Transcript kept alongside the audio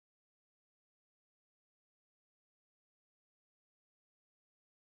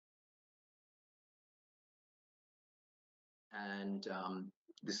and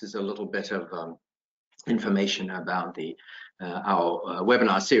this is a little bit of information about our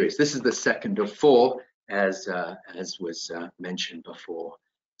webinar series. This is the second of four, as was mentioned before.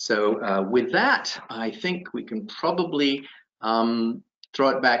 So with that, I think we can probably throw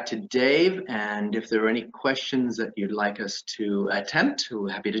it back to Dave, and if there are any questions that you'd like us to attempt, we're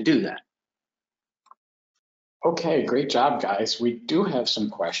happy to do that. Okay, great job, guys. We do have some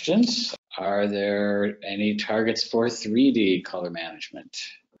questions. Are there any targets for 3D color management?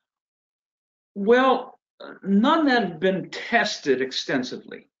 Well, none that have been tested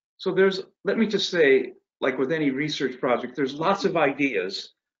extensively. So let me just say, like with any research project, there's lots of ideas,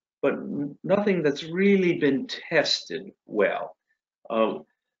 but nothing that's really been tested well.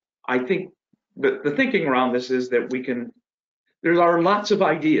 I think the thinking around this is that there are lots of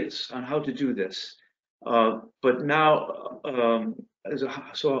ideas on how to do this. But now,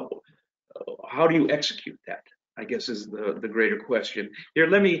 so how do you execute that? I guess is the greater question. Here,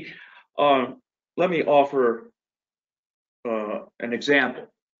 let me offer an example.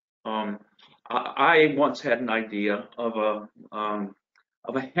 I once had an idea of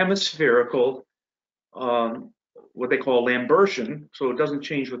a hemispherical, what they call Lambertian, so it doesn't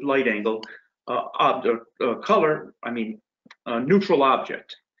change with light angle, neutral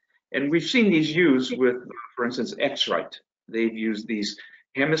object. And we've seen these used with, for instance, X-Rite. They've used these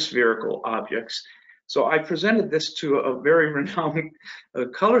hemispherical objects. So I presented this to a very renowned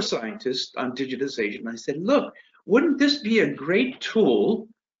color scientist on digitization. I said, look, wouldn't this be a great tool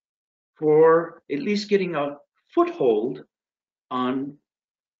for at least getting a foothold on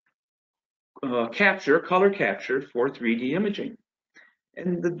color capture for 3D imaging?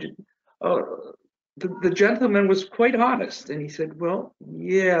 And the gentleman was quite honest, and he said, well,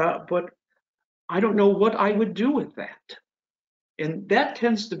 yeah, but I don't know what I would do with that. And that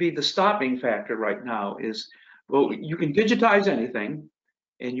tends to be the stopping factor right now is, well, you can digitize anything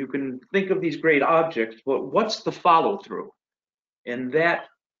and you can think of these great objects, but what's the follow through? And that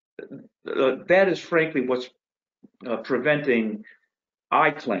is frankly what's preventing,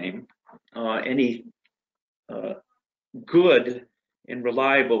 I claim, any good and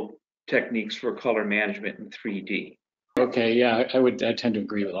reliable techniques for color management in 3D. Okay, yeah, I tend to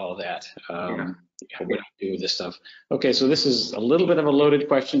agree with all of that. What do you do with this stuff? Okay, so this is a little bit of a loaded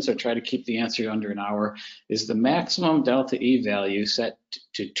question, so try to keep the answer under an hour. Is the maximum delta E value set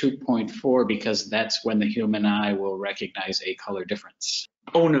to 2.4 because that's when the human eye will recognize a color difference?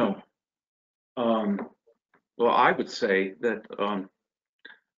 Oh, no. Well, I would say that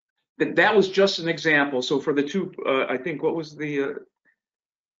that was just an example. So for the two, I think what was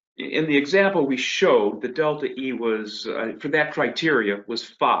in the example we showed, the delta E was, for that criteria, was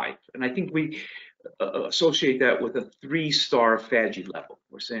 5. And I think we associate that with a 3-star FADGI level.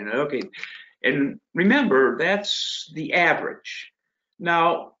 We're saying, okay, and remember, that's the average.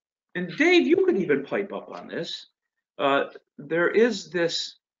 Now, and Dave, you could even pipe up on this. There is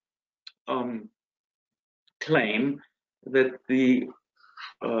this claim that the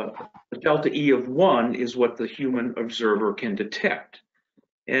delta E of 1 is what the human observer can detect.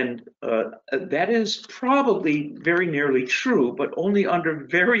 And that is probably very nearly true, but only under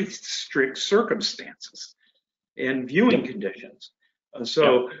very strict circumstances and viewing conditions.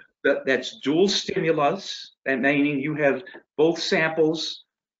 That's dual stimulus, and meaning you have both samples,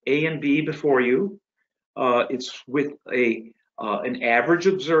 A and B, before you. It's with an average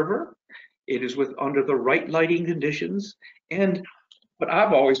observer. It is under the right lighting conditions. And what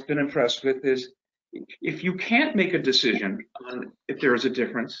I've always been impressed with is, if you can't make a decision on if there is a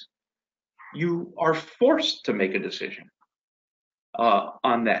difference, you are forced to make a decision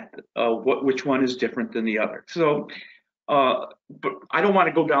on that, which one is different than the other. So, but I don't want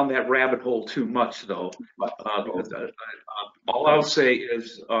to go down that rabbit hole too much, though. All I'll say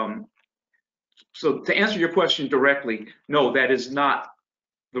is, so to answer your question directly, no, that is not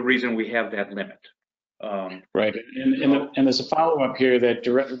the reason we have that limit. Right, and there's a follow-up here that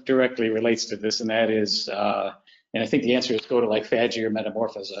directly relates to this, and that is, and I think the answer is go to like FADGI or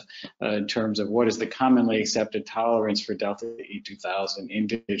Metamorphosa in terms of what is the commonly accepted tolerance for delta E2000 in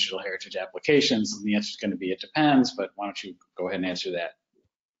digital heritage applications, and the answer is going to be it depends, but why don't you go ahead and answer that?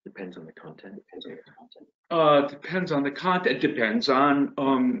 Depends on the content. Depends on the content. Depends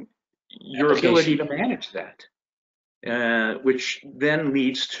on your ability to manage that, which then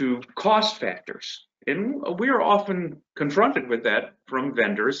leads to cost factors. And we're often confronted with that from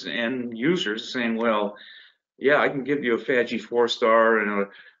vendors and users saying, well, yeah, I can give you a FADGI 4-star and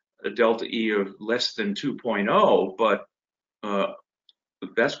a delta E of less than 2.0, but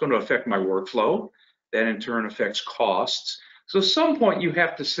that's going to affect my workflow. That in turn affects costs. So at some point you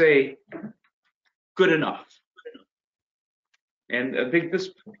have to say, good enough. And I think this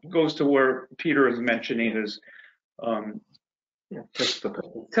goes to where Peter is mentioning is Test for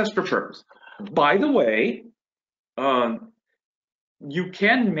purpose. test for purpose. By the way, you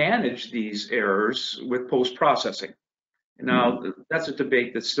can manage these errors with post-processing. Now, that's a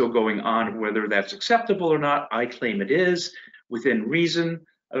debate that's still going on, whether that's acceptable or not. I claim it is, within reason.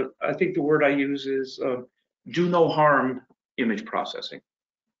 I think the word I use is do no harm image processing.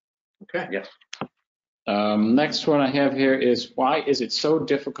 Okay. Yes. Next one I have here is, why is it so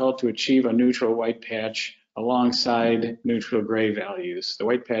difficult to achieve a neutral white patch alongside neutral gray values? The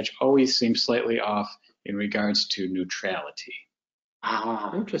white patch always seems slightly off in regards to neutrality.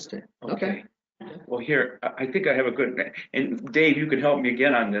 Ah, Interesting. okay. Well, here, I think I have a good, and Dave, you can help me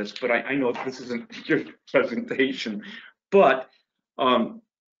again on this, but I know this isn't your presentation, but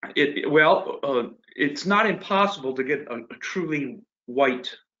it's not impossible to get a truly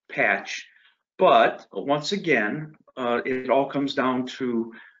white patch, but once again, it all comes down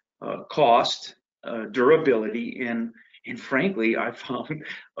to cost, durability, and frankly, I found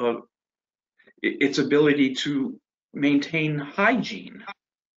its ability to maintain hygiene.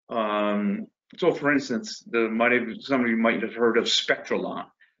 So, for instance, some of you might have heard of Spectralon.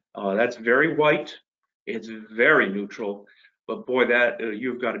 That's very white. It's very neutral, but boy, that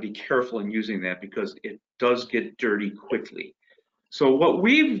you've got to be careful in using that because it does get dirty quickly. So, what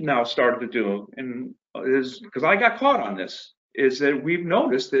we've now started to do, and is because I got caught on this, is that we've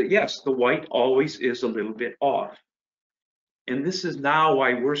noticed that yes, the white always is a little bit off, and this is now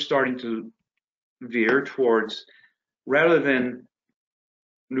why we're starting to veer towards, rather than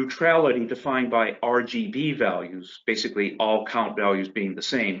neutrality defined by RGB values, basically all count values being the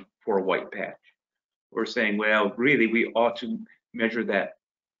same for a white patch. We're saying, well, really, we ought to measure that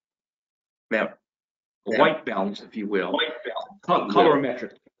white balance, if you will,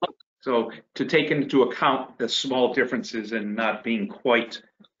 colorimetric. So to take into account the small differences and not being quite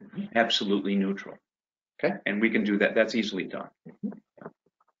absolutely neutral. Okay. And we can do that. That's easily done.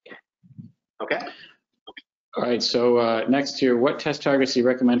 Okay. All right, so next here, what test targets do you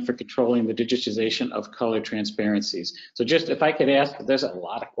recommend for controlling the digitization of color transparencies? So just if I could ask, there's a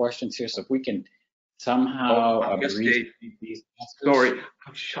lot of questions here, so if we can somehow yes, abbreviate Dave. these answers. Sorry,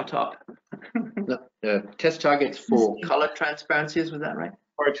 shut up. The test targets for color transparencies, was that right?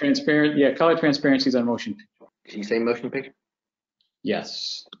 Color transparent, yeah, color transparencies on motion picture. Did you say motion picture?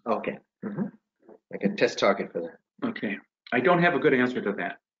 Yes. Okay. Like a test target for that. Okay, I don't have a good answer to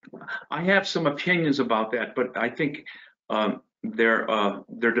that. I have some opinions about that, but I think they're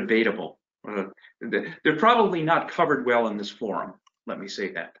debatable. They're probably not covered well in this forum. Let me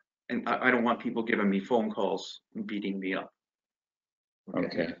say that, and I don't want people giving me phone calls and beating me up.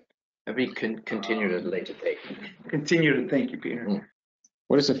 Okay. Maybe continue at a later date. Continue to thank you, Peter.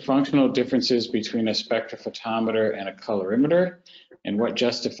 What is the functional differences between a spectrophotometer and a colorimeter, and what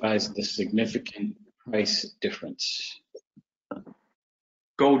justifies the significant price difference?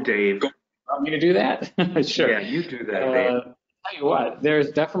 Go, Dave. Want me to do that? Sure. Yeah, you do that, Dave. Tell you what, there's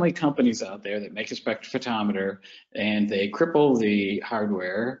definitely companies out there that make a spectrophotometer and they cripple the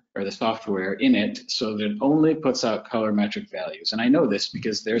hardware or the software in it so that it only puts out colorimetric values. And I know this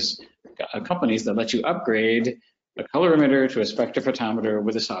because there's companies that let you upgrade a colorimeter to a spectrophotometer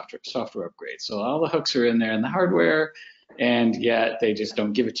with a software upgrade. So all the hooks are in there in the hardware, and yet they just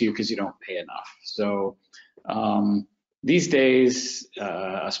don't give it to you because you don't pay enough. So these days,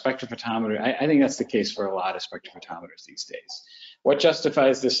 a spectrophotometer, I think that's the case for a lot of spectrophotometers these days. What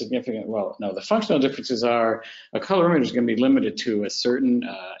justifies the significant, well, no, the functional differences are a colorimeter is going to be limited to a certain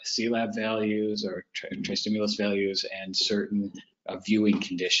C-lab values or tristimulus values and certain viewing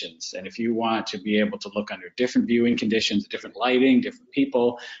conditions. And if you want to be able to look under different viewing conditions, different lighting, different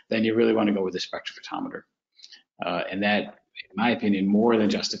people, then you really want to go with a spectrophotometer. And that, in my opinion, more than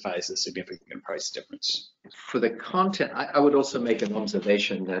justifies the significant price difference. For the content, I would also make an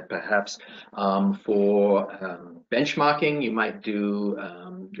observation that perhaps for benchmarking, you might do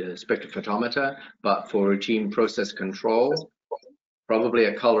the spectrophotometer, but for routine process control, probably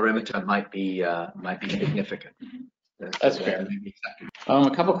a colorimeter might be significant. That's fair. A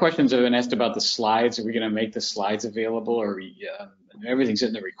couple questions have been asked about the slides. Are we going to make the slides available, or everything's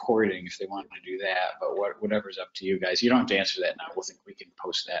in the recording if they wanted to do that, but whatever's up to you guys. You don't have to answer that now. We can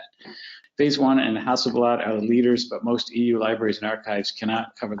post that. Phase 1 and Hasselblad are the leaders, but most EU libraries and archives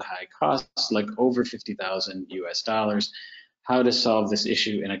cannot cover the high costs, like over $50,000 US. How to solve this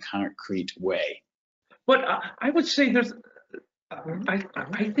issue in a concrete way? But I would say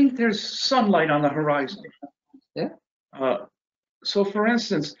I think there's sunlight on the horizon. Yeah. So, for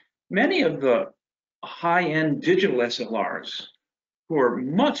instance, many of the high-end digital SLRs, who are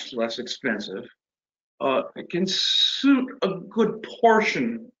much less expensive, can suit a good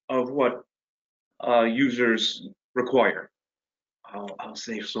portion of what users require. I'll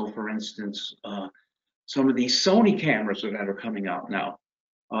say so, for instance, some of these Sony cameras that are coming out now.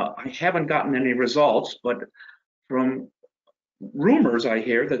 I haven't gotten any results, but from rumors I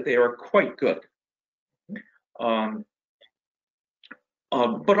hear that they are quite good. But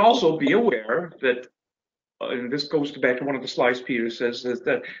also be aware that, and this goes back to one of the slides Peter says, is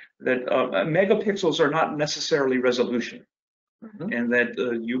that megapixels are not necessarily resolution, and that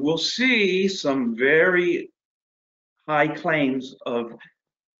you will see some very high claims of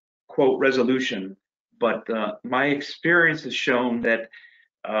quote resolution, but my experience has shown that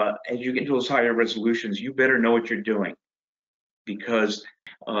as you get to those higher resolutions, you better know what you're doing, because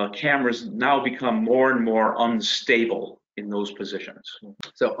cameras now become more and more unstable in those positions.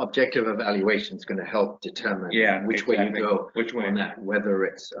 So objective evaluation is going to help determine which way you go, on that, whether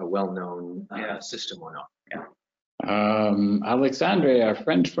it's a well-known system or not. Alexandre, our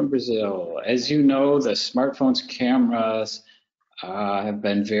friend from Brazil, as you know, the smartphone's cameras have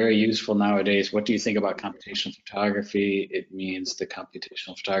been very useful nowadays. What do you think about computational photography? It means the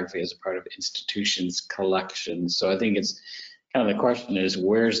computational photography as a part of institutions' collections. So I think it's kind of the question is,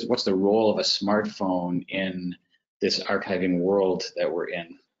 what's the role of a smartphone in this archiving world that we're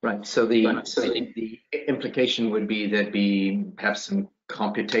in? Right. So the implication would be there'd be perhaps some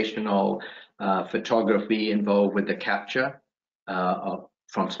computational photography involved with the capture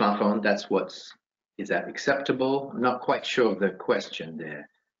from smartphone. Is that acceptable? I'm not quite sure of the question there.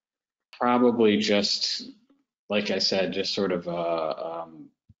 Probably just, like I said, just sort of a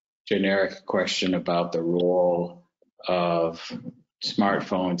generic question about the role of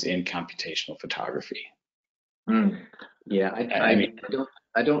smartphones in computational photography. Yeah,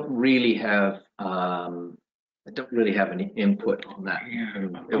 I don't really have any input on that.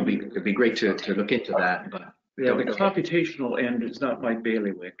 It'd be great to look into that, but the computational end is not my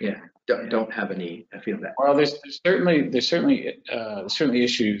bailiwick. Don't have any feel that. Well, there's certainly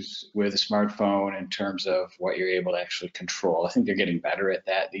issues with a smartphone in terms of what you're able to actually control. I think they're getting better at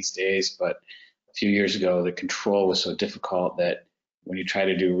that these days, but a few years ago the control was so difficult that when you try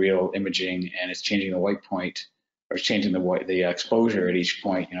to do real imaging and it's changing the white point or it's changing the exposure at each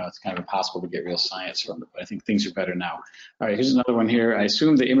point, it's kind of impossible to get real science from it. But I think things are better now. All right, here's another one here. I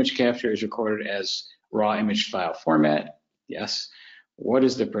assume the image capture is recorded as raw image file format. Yes. What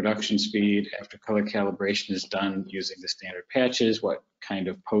is the production speed after color calibration is done using the standard patches? What kind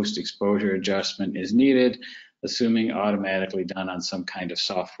of post-exposure adjustment is needed, assuming automatically done on some kind of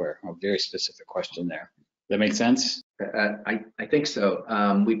software? A very specific question there. Does that make sense? I think so.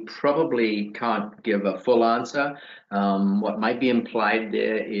 We probably can't give a full answer. What might be implied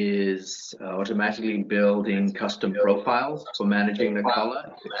there is automatically building custom profiles for managing the color,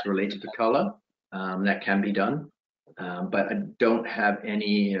 if it's related to color. That can be done. But I don't have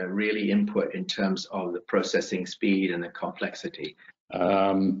any really input in terms of the processing speed and the complexity.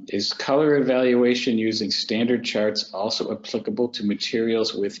 Is color evaluation using standard charts also applicable to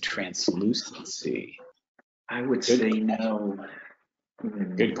materials with translucency? I would say no.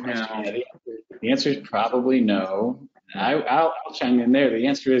 Good question. No. The answer is probably no. I'll chime in there. The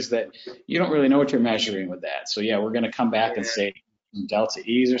answer is that you don't really know what you're measuring with that. So yeah, we're going to come back and say delta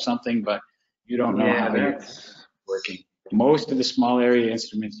E's or something, but you don't know how that's working. Most of the small area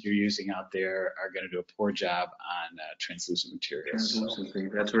instruments you're using out there are going to do a poor job on translucent materials. Translucency,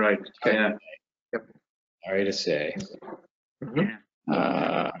 that's right. Yeah. Yep. Sorry to say.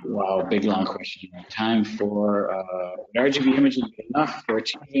 Wow, big long question. Time for RGB imaging enough for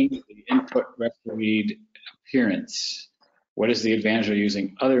achieving the input refereed appearance? What is the advantage of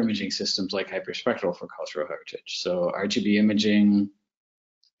using other imaging systems like hyperspectral for cultural heritage? So RGB imaging,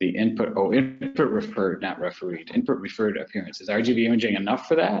 the input referred, not refereed, input referred appearance. Is RGB imaging enough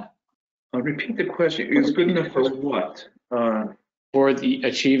for that? I'll repeat the question. Is good enough for what? For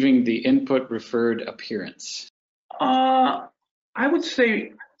achieving the input referred appearance. I would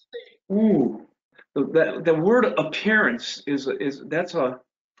say, the word appearance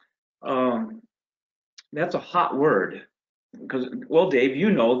that's a hot word, because, well, Dave,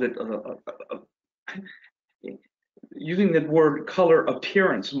 you know that using the word color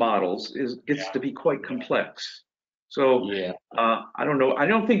appearance models gets to be quite complex. So I don't know. I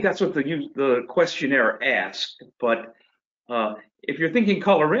don't think that's what the questionnaire asked, but if you're thinking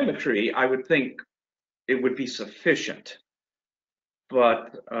colorimetry, I would think it would be sufficient.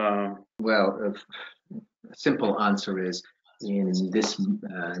 But well, a simple answer is in this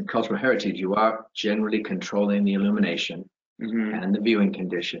cultural heritage, you are generally controlling the illumination and the viewing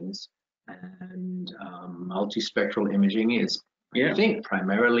conditions, and multispectral imaging is, I think,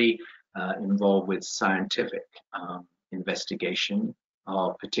 primarily involved with scientific investigation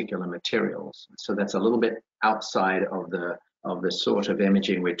of particular materials. So that's a little bit outside of the sort of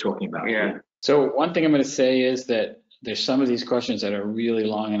imaging we're talking about here. So one thing I'm going to say is that there's some of these questions that are really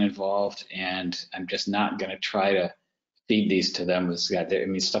long and involved, and I'm just not going to try to feed these to them with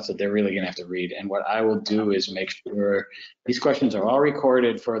stuff that they're really going to have to read. And what I will do is make sure these questions are all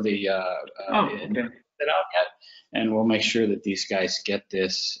recorded for the out yet, and we'll make sure that these guys get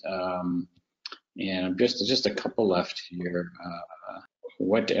this. And just a couple left here.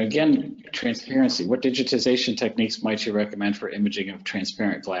 Transparency. What digitization techniques might you recommend for imaging of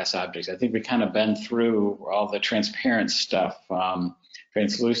transparent glass objects? I think we kind of been through all the transparent stuff.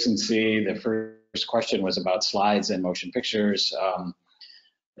 Translucency, the first question was about slides and motion pictures.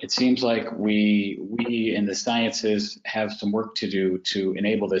 It seems like we in the sciences have some work to do to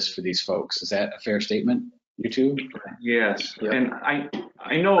enable this for these folks. Is that a fair statement, you two? Yes, Yep. and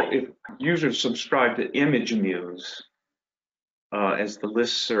I know if users subscribe to ImageMuse, as the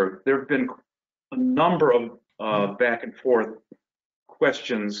listserv, there have been a number of back and forth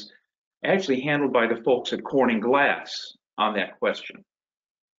questions actually handled by the folks at Corning Glass on that question.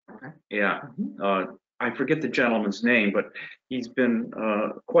 Okay. Yeah, I forget the gentleman's name, but he's been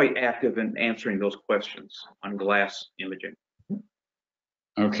quite active in answering those questions on glass imaging.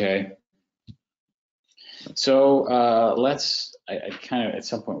 Okay. So I kind of, at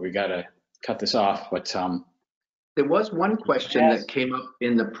some point we got to cut this off, but There was one question that came up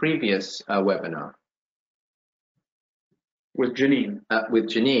in the previous webinar With Janine. with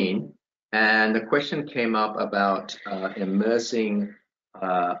Janine, and the question came up about immersing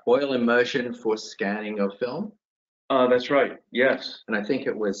oil immersion for scanning of film. That's right, yes. And I think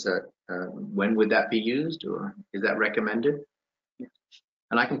it was, when would that be used, or is that recommended?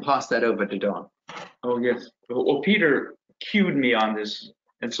 And I can pass that over to Don. Oh, yes. Well, Peter cued me on this,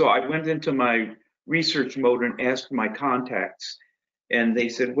 and so I went into my research mode and asked my contacts, and they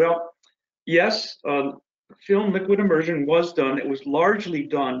said, well, yes, film liquid immersion was done. It was largely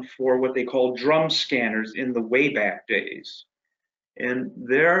done for what they call drum scanners in the way back days. And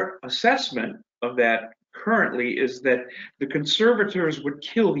their assessment of that currently is that the conservators would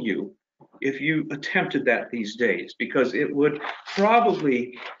kill you if you attempted that these days, because it would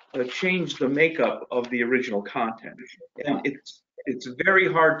probably change the makeup of the original content. And it's very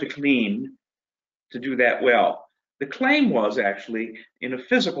hard to clean to do that well. The claim was actually, in a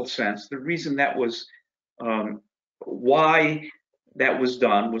physical sense, the reason that was why that was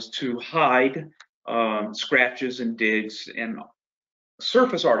done was to hide scratches and digs and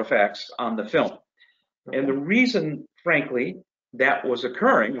surface artifacts on the film. Okay. And the reason, frankly, that was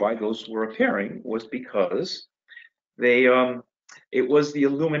occurring, why those were appearing, was because they it was the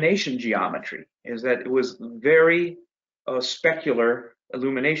illumination geometry, is that it was very specular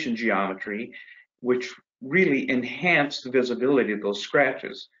illumination geometry, which really enhanced the visibility of those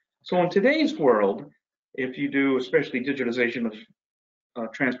scratches. So in today's world, if you do especially digitization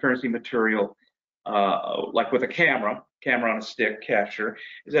of transparency material, like with a camera on a stick capture,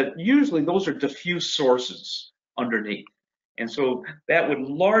 is that usually those are diffuse sources underneath. And so that would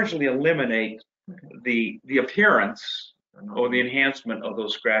largely eliminate the appearance or the enhancement of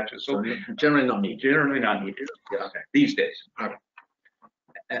those scratches. So generally not needed. Generally not needed. Yeah. Okay. These days. Okay.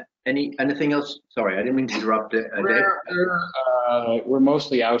 Anything else? Sorry, I didn't mean to interrupt. We're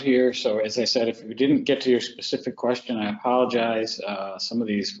mostly out here, so as I said, if we didn't get to your specific question, I apologize. Some of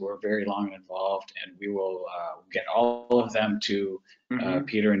these were very long and involved, and we will get all of them to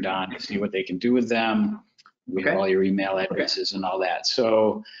Peter and Don to see what they can do with them. We have all your email addresses and all that.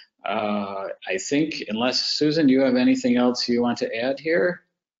 So I think, unless Susan, you have anything else you want to add here?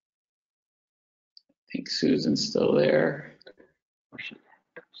 I think Susan's still there.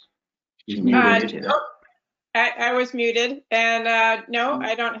 I was muted, and no,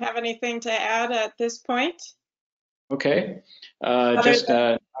 I don't have anything to add at this point. Okay, our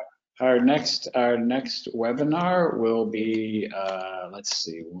next webinar will be let's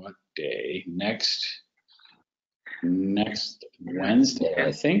see what day, next Wednesday,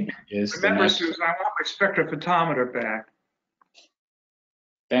 I think is. Remember, Susan, I want my spectrophotometer back.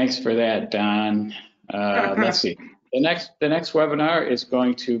 Thanks for that, Don. Let's see. The next webinar is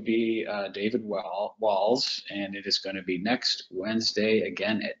going to be David Walls, and it is going to be next Wednesday,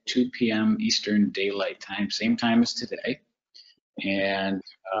 again at 2 p.m. Eastern Daylight Time, same time as today. And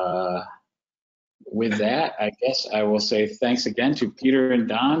with that, I guess I will say thanks again to Peter and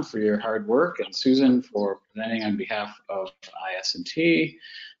Don for your hard work, and Susan for presenting on behalf of IS&T.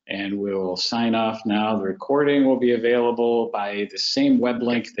 And we'll sign off now. The recording will be available by the same web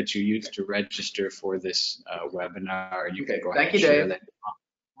link that you used to register for this webinar. And you can go ahead and share that.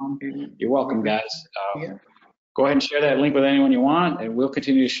 You're welcome, guys. go ahead and share that link with anyone you want, and we'll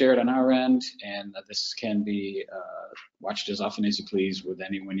continue to share it on our end. And this can be watched as often as you please with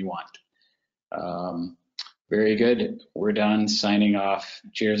anyone you want. Very good. We're done. Signing off.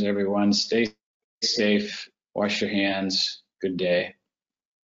 Cheers, everyone. Stay safe. Wash your hands. Good day.